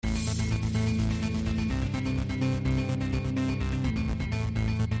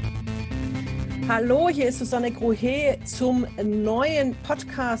Hallo, hier ist Susanne Grohe zum neuen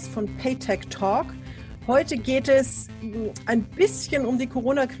Podcast von PayTechTalk. Heute geht es ein bisschen um die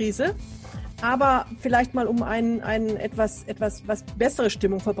Corona-Krise, aber vielleicht mal um etwas was bessere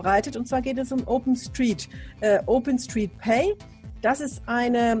Stimmung verbreitet. Und zwar geht es um OpenStreetPay. Das ist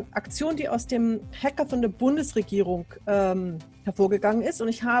eine Aktion, die aus dem Hackathon der Bundesregierung hervorgegangen ist. Und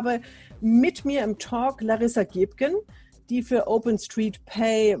ich habe mit mir im Talk Larissa Gebgen, die für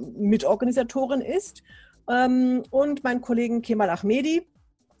OpenStreetPay Mitorganisatorin ist, und meinen Kollegen Kemal Ahmedi,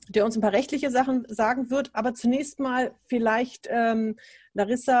 der uns ein paar rechtliche Sachen sagen wird. Aber zunächst mal vielleicht,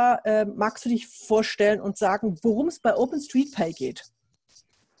 Larissa, magst du dich vorstellen und sagen, worum es bei OpenStreetPay geht?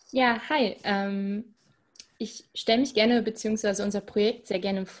 Ja, hi. Ich stelle mich gerne bzw. unser Projekt sehr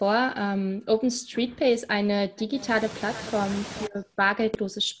gerne vor. OpenStreetPay ist eine digitale Plattform für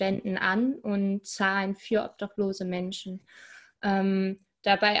bargeldlose Spenden an und Zahlen für obdachlose Menschen.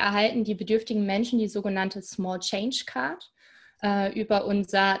 Dabei erhalten die bedürftigen Menschen die sogenannte Small Change Card über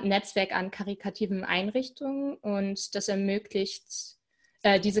unser Netzwerk an karitativen Einrichtungen, und das ermöglicht,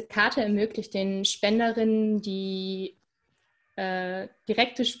 diese Karte ermöglicht den Spenderinnen die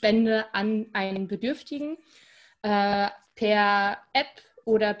direkte Spende an einen Bedürftigen per App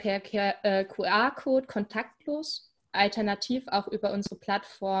oder per QR-Code kontaktlos, alternativ auch über unsere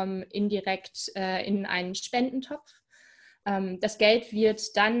Plattform indirekt in einen Spendentopf. Das Geld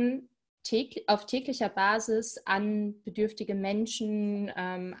wird dann auf täglicher Basis an bedürftige Menschen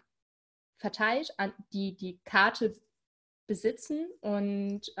verteilt, die die Karte besitzen,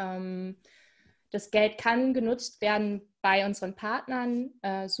 und das Geld kann genutzt werden bei unseren Partnern,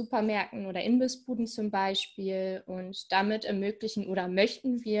 Supermärkten oder Imbissbuden zum Beispiel, und damit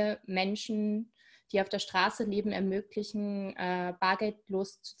möchten wir Menschen, die auf der Straße leben, ermöglichen,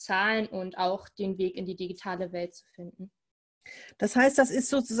 bargeldlos zu zahlen und auch den Weg in die digitale Welt zu finden. Das heißt, das ist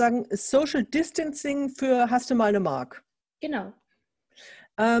sozusagen Social Distancing für hast du mal eine Mark. Genau.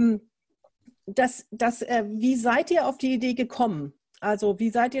 Wie seid ihr auf die Idee gekommen? Also wie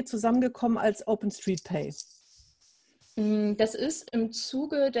seid ihr zusammengekommen als OpenStreetPay? Das ist im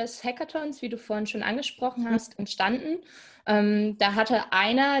Zuge des Hackathons, wie du vorhin schon angesprochen hast, entstanden. Da hatte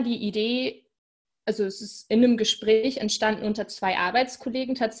einer die Idee, also es ist in einem Gespräch entstanden unter 2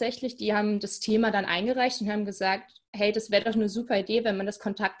 Arbeitskollegen tatsächlich, die haben das Thema dann eingereicht und haben gesagt, hey, das wäre doch eine super Idee, wenn man das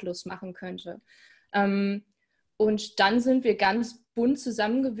kontaktlos machen könnte. Und dann sind wir ganz bunt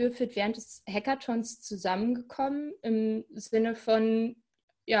zusammengewürfelt während des Hackathons zusammengekommen, im Sinne von,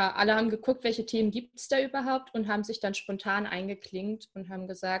 ja, alle haben geguckt, welche Themen gibt es da überhaupt, und haben sich dann spontan eingeklinkt und haben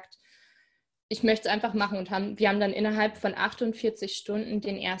gesagt, ich möchte es einfach machen, und wir haben dann innerhalb von 48 Stunden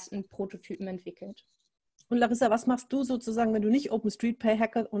den ersten Prototypen entwickelt. Und Larissa, was machst du sozusagen, wenn du nicht OpenStreetPay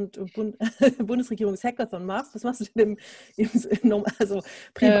Hacker und Bundesregierungs-Hackathon machst? Was machst du denn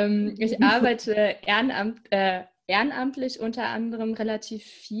privat? Ich arbeite ehrenamtlich unter anderem relativ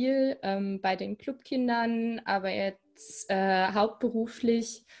viel bei den Clubkindern, aber jetzt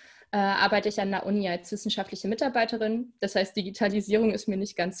hauptberuflich arbeite ich an der Uni als wissenschaftliche Mitarbeiterin. Das heißt, Digitalisierung ist mir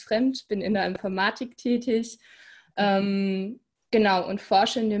nicht ganz fremd, bin in der Informatik tätig. Genau, und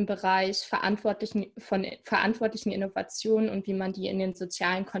forsche in dem Bereich verantwortlichen Innovationen und wie man die in den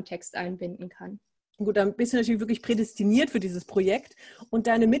sozialen Kontext einbinden kann. Gut, dann bist du natürlich wirklich prädestiniert für dieses Projekt. Und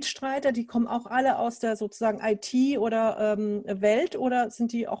deine Mitstreiter, die kommen auch alle aus der sozusagen IT- oder Welt, oder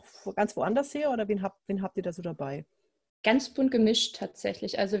sind die auch ganz woanders her, oder wen habt ihr da so dabei? Ganz bunt gemischt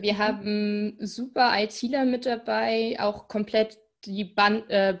tatsächlich. Also wir haben super ITler mit dabei, auch komplett die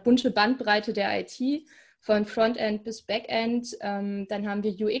bunte Bandbreite der IT, von Frontend bis Backend. Dann haben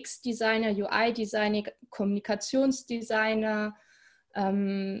wir UX-Designer, UI-Designer, Kommunikationsdesigner.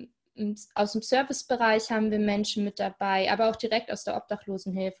 Aus dem Servicebereich haben wir Menschen mit dabei, aber auch direkt aus der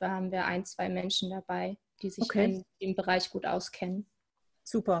Obdachlosenhilfe haben wir 1, 2 Menschen dabei, die sich in dem Bereich gut auskennen.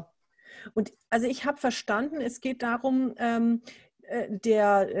 Super. Und also ich habe verstanden, es geht darum,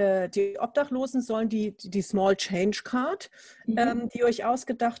 die Obdachlosen sollen die Small Change Card, die ihr euch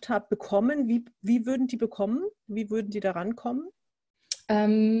ausgedacht habt, bekommen. Wie würden die bekommen? Wie würden die da rankommen?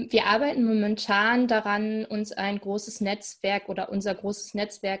 Wir arbeiten momentan daran, unser großes Netzwerk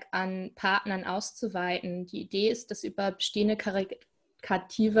an Partnern auszuweiten. Die Idee ist, das über bestehende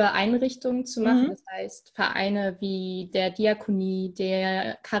karitative Einrichtungen zu machen. Das heißt, Vereine wie der Diakonie,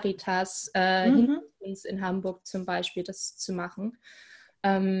 der Caritas, uns in Hamburg zum Beispiel, das zu machen.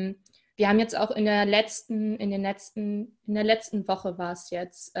 Wir haben jetzt auch in der letzten Woche war es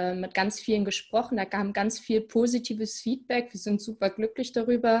jetzt, mit ganz vielen gesprochen. Da kam ganz viel positives Feedback. Wir sind super glücklich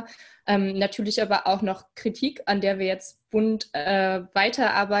darüber. Natürlich aber auch noch Kritik, an der wir jetzt bunt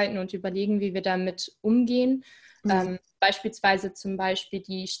weiterarbeiten und überlegen, wie wir damit umgehen. Beispielsweise zum Beispiel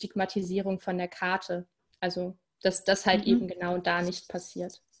die Stigmatisierung von der Karte. Also, dass das halt eben genau da nicht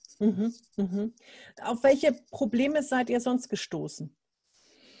passiert. Auf welche Probleme seid ihr sonst gestoßen?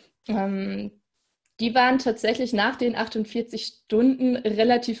 Die waren tatsächlich nach den 48 Stunden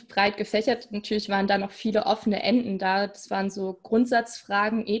relativ breit gefächert. Natürlich waren da noch viele offene Enden da. Das waren so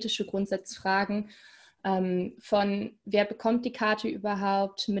Grundsatzfragen, ethische Grundsatzfragen von wer bekommt die Karte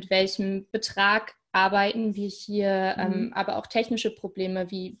überhaupt, mit welchem Betrag arbeiten wir hier, aber auch technische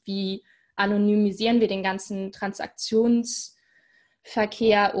Probleme, wie anonymisieren wir den ganzen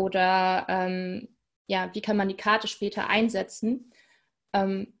Transaktionsverkehr oder wie kann man die Karte später einsetzen.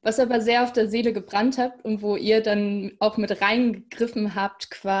 Was aber sehr auf der Seele gebrannt hat und wo ihr dann auch mit reingegriffen habt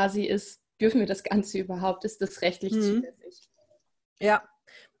quasi ist, dürfen wir das Ganze überhaupt? Ist das rechtlich zulässig? Ja.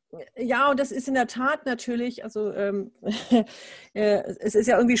 Ja, und das ist in der Tat natürlich, also es ist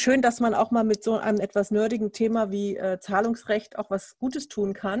ja irgendwie schön, dass man auch mal mit so einem etwas nerdigen Thema wie Zahlungsrecht auch was Gutes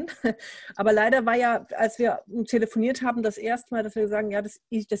tun kann. Aber leider war ja, als wir telefoniert haben, das erste Mal, dass wir sagen, ja, das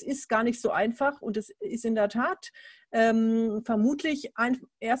ist gar nicht so einfach und es ist in der Tat vermutlich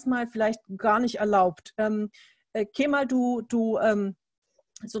erstmal vielleicht gar nicht erlaubt. Kemal, du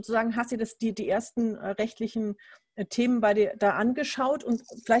sozusagen hast dir die ersten rechtlichen Themen bei dir da angeschaut und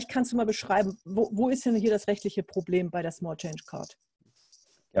vielleicht kannst du mal beschreiben, wo ist denn hier das rechtliche Problem bei der Small Change Card?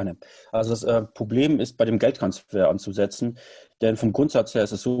 Gerne. Also das Problem ist bei dem Geldtransfer anzusetzen, denn vom Grundsatz her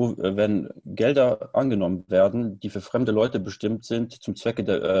ist es so, wenn Gelder angenommen werden, die für fremde Leute bestimmt sind, zum Zwecke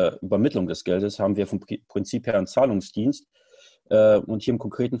der Übermittlung des Geldes, haben wir vom Prinzip her einen Zahlungsdienst und hier im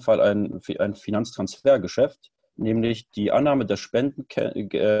konkreten Fall ein Finanztransfergeschäft, nämlich die Annahme der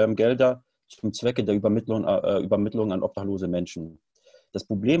Spendengelder zum Zwecke der Übermittlung an obdachlose Menschen. Das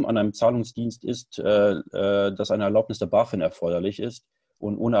Problem an einem Zahlungsdienst ist, dass eine Erlaubnis der BaFin erforderlich ist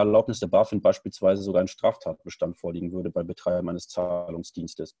und ohne Erlaubnis der BaFin beispielsweise sogar ein Straftatbestand vorliegen würde bei Betreiben eines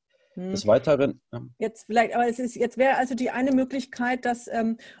Zahlungsdienstes. Des Weiteren... Jetzt wäre also die eine Möglichkeit, dass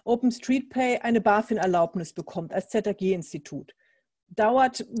OpenStreetPay eine BaFin-Erlaubnis bekommt als ZAG-Institut.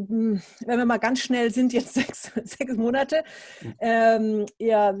 Dauert, wenn wir mal ganz schnell sind, jetzt sechs Monate.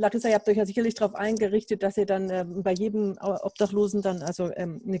 Larissa, ihr habt euch ja sicherlich darauf eingerichtet, dass ihr dann bei jedem Obdachlosen dann also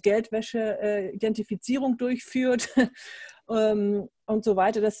eine Geldwäsche-Identifizierung durchführt und so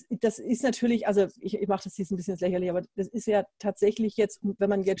weiter. Das ist natürlich, also ich mache das jetzt ein bisschen lächerlich, aber das ist ja tatsächlich jetzt, wenn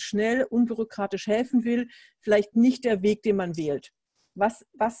man jetzt schnell, unbürokratisch helfen will, vielleicht nicht der Weg, den man wählt. Was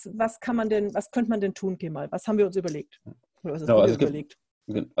könnte man denn tun, Kemal? Was haben wir uns überlegt? Genau, es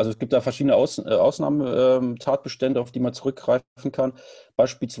gibt da verschiedene Ausnahmetatbestände, auf die man zurückgreifen kann.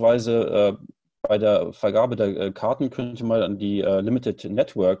 Beispielsweise bei der Vergabe der Karten könnte man an die Limited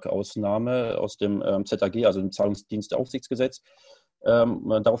Network Ausnahme aus dem ZAG, also dem Zahlungsdienstaufsichtsgesetz,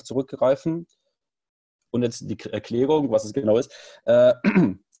 darauf zurückgreifen. Und jetzt die Erklärung, was es genau ist.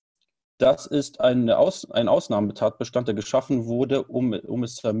 Das ist ein Ausnahmetatbestand, der geschaffen wurde, um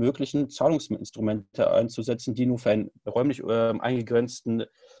es zu ermöglichen, Zahlungsinstrumente einzusetzen, die nur für ein räumlich eingegrenztes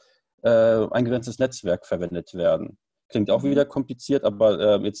Netzwerk verwendet werden. Klingt auch wieder kompliziert,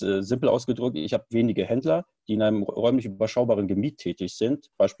 aber jetzt simpel ausgedrückt, ich habe wenige Händler, die in einem räumlich überschaubaren Gebiet tätig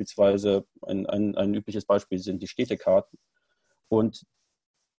sind. Beispielsweise ein übliches Beispiel sind die Städtekarten. Und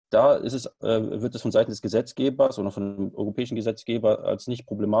da wird es von Seiten des Gesetzgebers oder von dem europäischen Gesetzgeber als nicht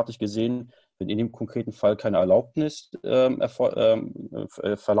problematisch gesehen, wenn in dem konkreten Fall keine Erlaubnis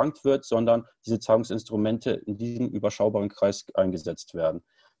verlangt wird, sondern diese Zahlungsinstrumente in diesem überschaubaren Kreis eingesetzt werden.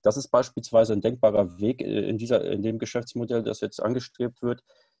 Das ist beispielsweise ein denkbarer Weg in dem Geschäftsmodell, das jetzt angestrebt wird,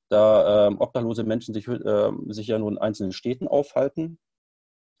 da obdachlose Menschen sich ja nur in einzelnen Städten aufhalten,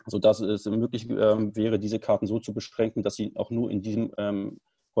 sodass es möglich wäre, diese Karten so zu beschränken, dass sie auch nur in diesem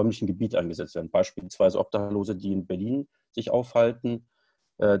räumlichen Gebiet eingesetzt werden. Beispielsweise Obdachlose, die in Berlin sich aufhalten,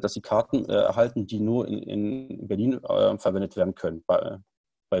 dass sie Karten erhalten, die nur in Berlin verwendet werden können, bei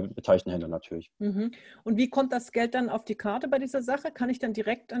beteiligten Händlern natürlich. Und wie kommt das Geld dann auf die Karte bei dieser Sache? Kann ich dann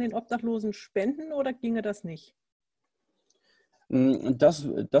direkt an den Obdachlosen spenden oder ginge das nicht? Das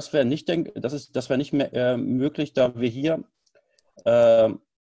wäre nicht mehr möglich, da wir hier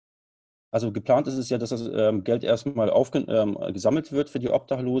also geplant ist es ja, dass das Geld erstmal gesammelt wird für die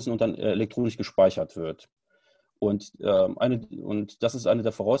Obdachlosen und dann elektronisch gespeichert wird. Und das ist eine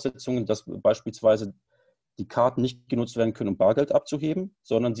der Voraussetzungen, dass beispielsweise die Karten nicht genutzt werden können, um Bargeld abzuheben,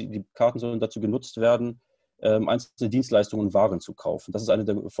 sondern die Karten sollen dazu genutzt werden, einzelne Dienstleistungen und Waren zu kaufen. Das ist eine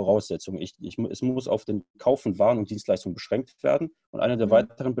der Voraussetzungen. Es muss auf den Kauf von Waren und Dienstleistungen beschränkt werden. Und eine der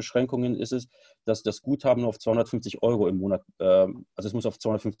weiteren Beschränkungen ist es, dass das Guthaben nur auf 250 Euro im Monat, also es muss auf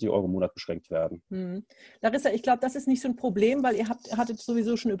 250 Euro im Monat beschränkt werden. Larissa, ich glaube, das ist nicht so ein Problem, weil ihr hattet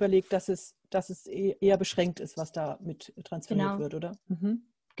sowieso schon überlegt, dass es eher beschränkt ist, was da mit transferiert wird, oder?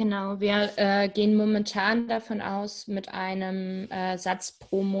 Genau, wir gehen momentan davon aus, mit einem Satz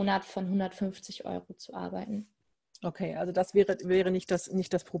pro Monat von 150 Euro zu arbeiten. Okay, also das wäre nicht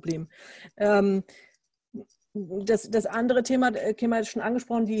das Problem. Das andere Thema ist schon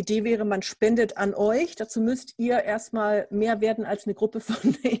angesprochen, die Idee wäre, man spendet an euch. Dazu müsst ihr erstmal mehr werden als eine Gruppe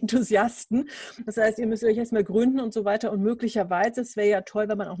von Enthusiasten. Das heißt, ihr müsst euch erstmal gründen und so weiter. Und möglicherweise, es wäre ja toll,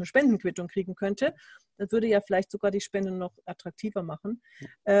 wenn man auch eine Spendenquittung kriegen könnte. Das würde ja vielleicht sogar die Spende noch attraktiver machen.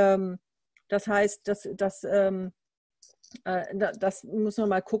 Das heißt, das müssen wir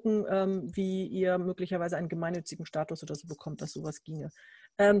mal gucken, wie ihr möglicherweise einen gemeinnützigen Status oder so bekommt, dass sowas ginge.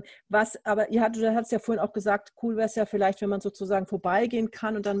 Aber du hast ja vorhin auch gesagt, cool wäre es ja vielleicht, wenn man sozusagen vorbeigehen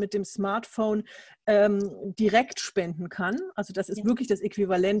kann und dann mit dem Smartphone direkt spenden kann. Also das ist wirklich das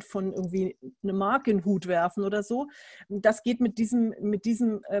Äquivalent von irgendwie eine Mark in den Hut werfen oder so. Das geht mit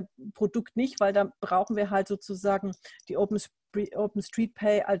diesem Produkt nicht, weil da brauchen wir halt sozusagen die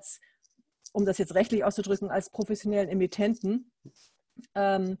OpenStreetPay als, um das jetzt rechtlich auszudrücken, als professionellen Emittenten,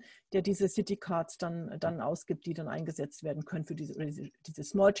 der diese City-Cards dann ausgibt, die dann eingesetzt werden können für diese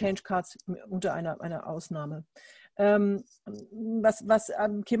Small-Change-Cards unter einer Ausnahme. Was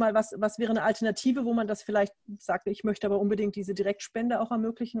wäre eine Alternative, wo man das vielleicht sagt, ich möchte aber unbedingt diese Direktspende auch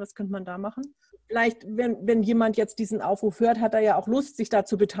ermöglichen? Was könnte man da machen? Vielleicht, wenn jemand jetzt diesen Aufruf hört, hat er ja auch Lust, sich da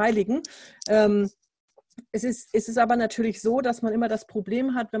zu beteiligen. Es ist aber natürlich so, dass man immer das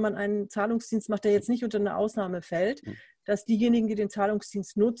Problem hat, wenn man einen Zahlungsdienst macht, der jetzt nicht unter eine Ausnahme fällt, dass diejenigen, die den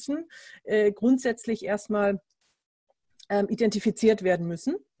Zahlungsdienst nutzen, grundsätzlich erstmal identifiziert werden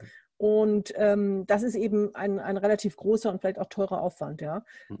müssen. Und das ist eben ein relativ großer und vielleicht auch teurer Aufwand. Ja.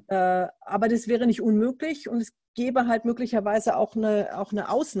 Aber das wäre nicht unmöglich und es gäbe halt möglicherweise auch eine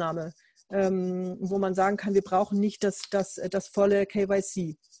Ausnahme, wo man sagen kann, wir brauchen nicht das volle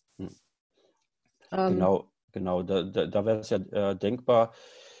KYC. Genau. Da wäre es ja denkbar,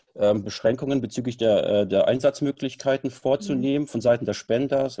 Beschränkungen bezüglich der Einsatzmöglichkeiten vorzunehmen von Seiten der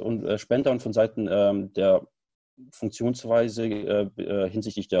Spender und von Seiten der Funktionsweise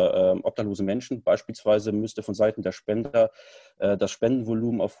hinsichtlich der obdachlosen Menschen. Beispielsweise müsste von Seiten der Spender das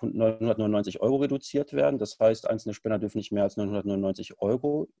Spendenvolumen auf 999 Euro reduziert werden. Das heißt, einzelne Spender dürfen nicht mehr als 999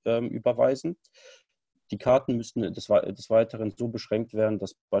 Euro überweisen. Die Karten müssten des Weiteren so beschränkt werden,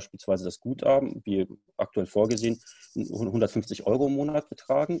 dass beispielsweise das Guthaben, wie aktuell vorgesehen, 150 Euro im Monat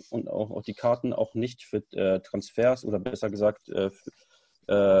betragen und auch die Karten auch nicht für Transfers oder besser gesagt für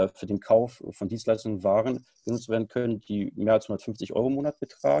den Kauf von Dienstleistungen und Waren genutzt werden können, die mehr als 150 Euro im Monat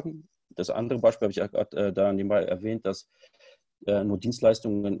betragen. Das andere Beispiel habe ich gerade da nebenbei erwähnt, dass nur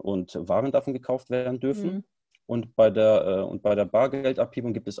Dienstleistungen und Waren davon gekauft werden dürfen. Und bei der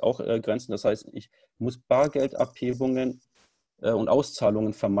Bargeldabhebung gibt es auch Grenzen. Das heißt, ich muss Bargeldabhebungen und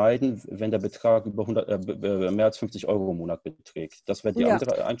Auszahlungen vermeiden, wenn der Betrag über mehr als 50 Euro im Monat beträgt. Das wäre die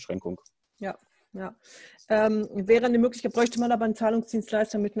andere Einschränkung. Ja. Wäre eine Möglichkeit, bräuchte man aber einen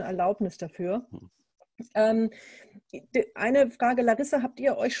Zahlungsdienstleister mit einer Erlaubnis dafür. Eine Frage, Larissa, habt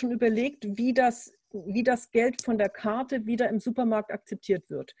ihr euch schon überlegt, wie das Geld von der Karte wieder im Supermarkt akzeptiert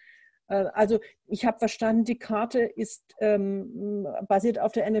wird? Also ich habe verstanden, die Karte ist basiert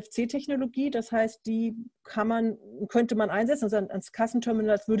auf der NFC-Technologie. Das heißt, die könnte man einsetzen, also ans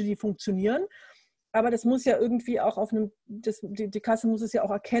Kassenterminal, als würde die funktionieren. Aber das muss ja irgendwie auch die Kasse muss es ja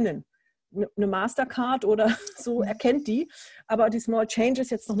auch erkennen. Eine Mastercard oder so erkennt die, aber die Small Change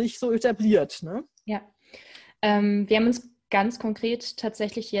ist jetzt noch nicht so etabliert. Ne? Ja, wir haben uns ganz konkret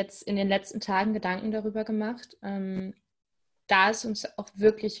tatsächlich jetzt in den letzten Tagen Gedanken darüber gemacht, da es uns auch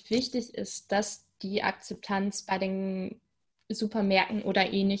wirklich wichtig ist, dass die Akzeptanz bei den Supermärkten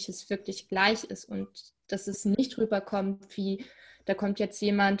oder Ähnliches wirklich gleich ist und dass es nicht rüberkommt, wie da kommt jetzt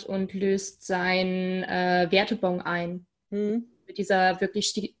jemand und löst sein Wertebon ein. Mit dieser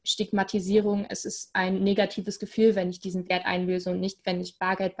wirklich Stigmatisierung, es ist ein negatives Gefühl, wenn ich diesen Wert einlöse und nicht, wenn ich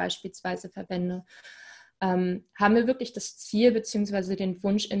Bargeld beispielsweise verwende. Haben wir wirklich das Ziel bzw. den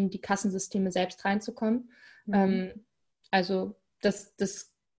Wunsch, in die Kassensysteme selbst reinzukommen. Also dass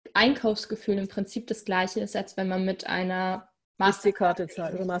das Einkaufsgefühl im Prinzip das gleiche ist, als wenn man mit einer Mastercard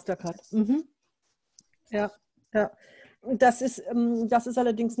zahlt oder Mastercard. Ja. Das ist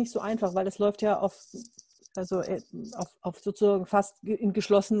allerdings nicht so einfach, weil es läuft ja auf sozusagen fast in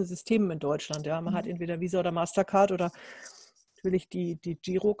geschlossenen Systemen in Deutschland. Ja. Man hat entweder Visa oder Mastercard oder natürlich die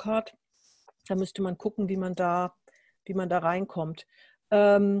Girocard. Da müsste man gucken, wie man da reinkommt.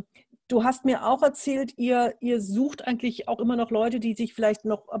 Du hast mir auch erzählt, ihr sucht eigentlich auch immer noch Leute, die sich vielleicht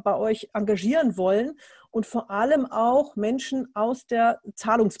noch bei euch engagieren wollen und vor allem auch Menschen aus der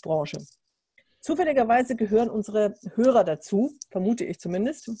Zahlungsbranche. Zufälligerweise gehören unsere Hörer dazu, vermute ich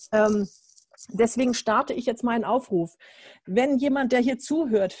zumindest. Deswegen starte ich jetzt meinen Aufruf. Wenn jemand, der hier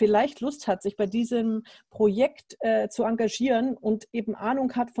zuhört, vielleicht Lust hat, sich bei diesem Projekt zu engagieren und eben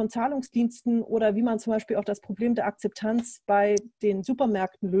Ahnung hat von Zahlungsdiensten oder wie man zum Beispiel auch das Problem der Akzeptanz bei den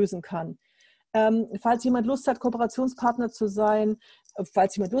Supermärkten lösen kann. Falls jemand Lust hat, Kooperationspartner zu sein,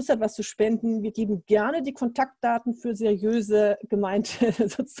 falls jemand Lust hat, was zu spenden, wir geben gerne die Kontaktdaten für seriöse gemeinte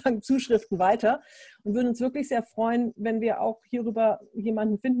sozusagen Zuschriften weiter und würden uns wirklich sehr freuen, wenn wir auch hierüber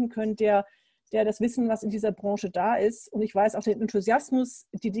jemanden finden können, der das Wissen, was in dieser Branche da ist, und ich weiß auch den Enthusiasmus,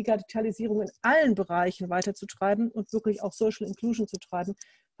 die Digitalisierung in allen Bereichen weiterzutreiben und wirklich auch Social Inclusion zu treiben,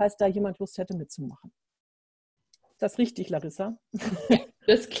 falls da jemand Lust hätte, mitzumachen. Ist das richtig, Larissa? Ja,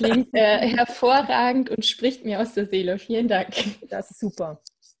 das klingt hervorragend und spricht mir aus der Seele. Vielen Dank. Das ist super.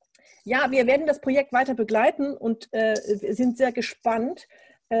 Ja, wir werden das Projekt weiter begleiten und sind sehr gespannt,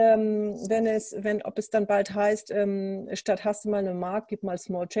 ob es dann bald heißt, statt hast du mal eine Mark, gib mal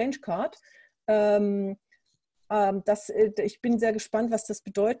Small Change Card. Ich bin sehr gespannt, was das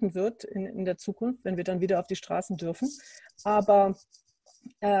bedeuten wird in der Zukunft, wenn wir dann wieder auf die Straßen dürfen. Aber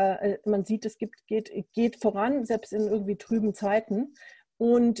man sieht, es geht voran, selbst in irgendwie trüben Zeiten.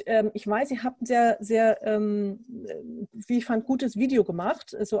 Und ich weiß, ihr habt ein sehr, sehr, wie ich fand, gutes Video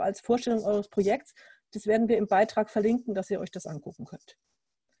gemacht, so als Vorstellung eures Projekts. Das werden wir im Beitrag verlinken, dass ihr euch das angucken könnt.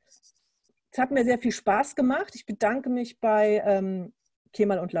 Es hat mir sehr viel Spaß gemacht. Ich bedanke mich bei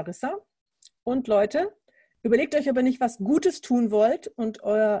Kemal und Larissa. Und Leute, überlegt euch aber nicht, was Gutes tun wollt und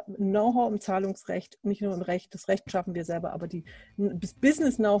euer Know-how im Zahlungsrecht, nicht nur im Recht, das Recht schaffen wir selber, aber das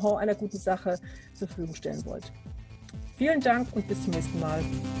Business-Know-how einer guten Sache zur Verfügung stellen wollt. Vielen Dank und bis zum nächsten Mal.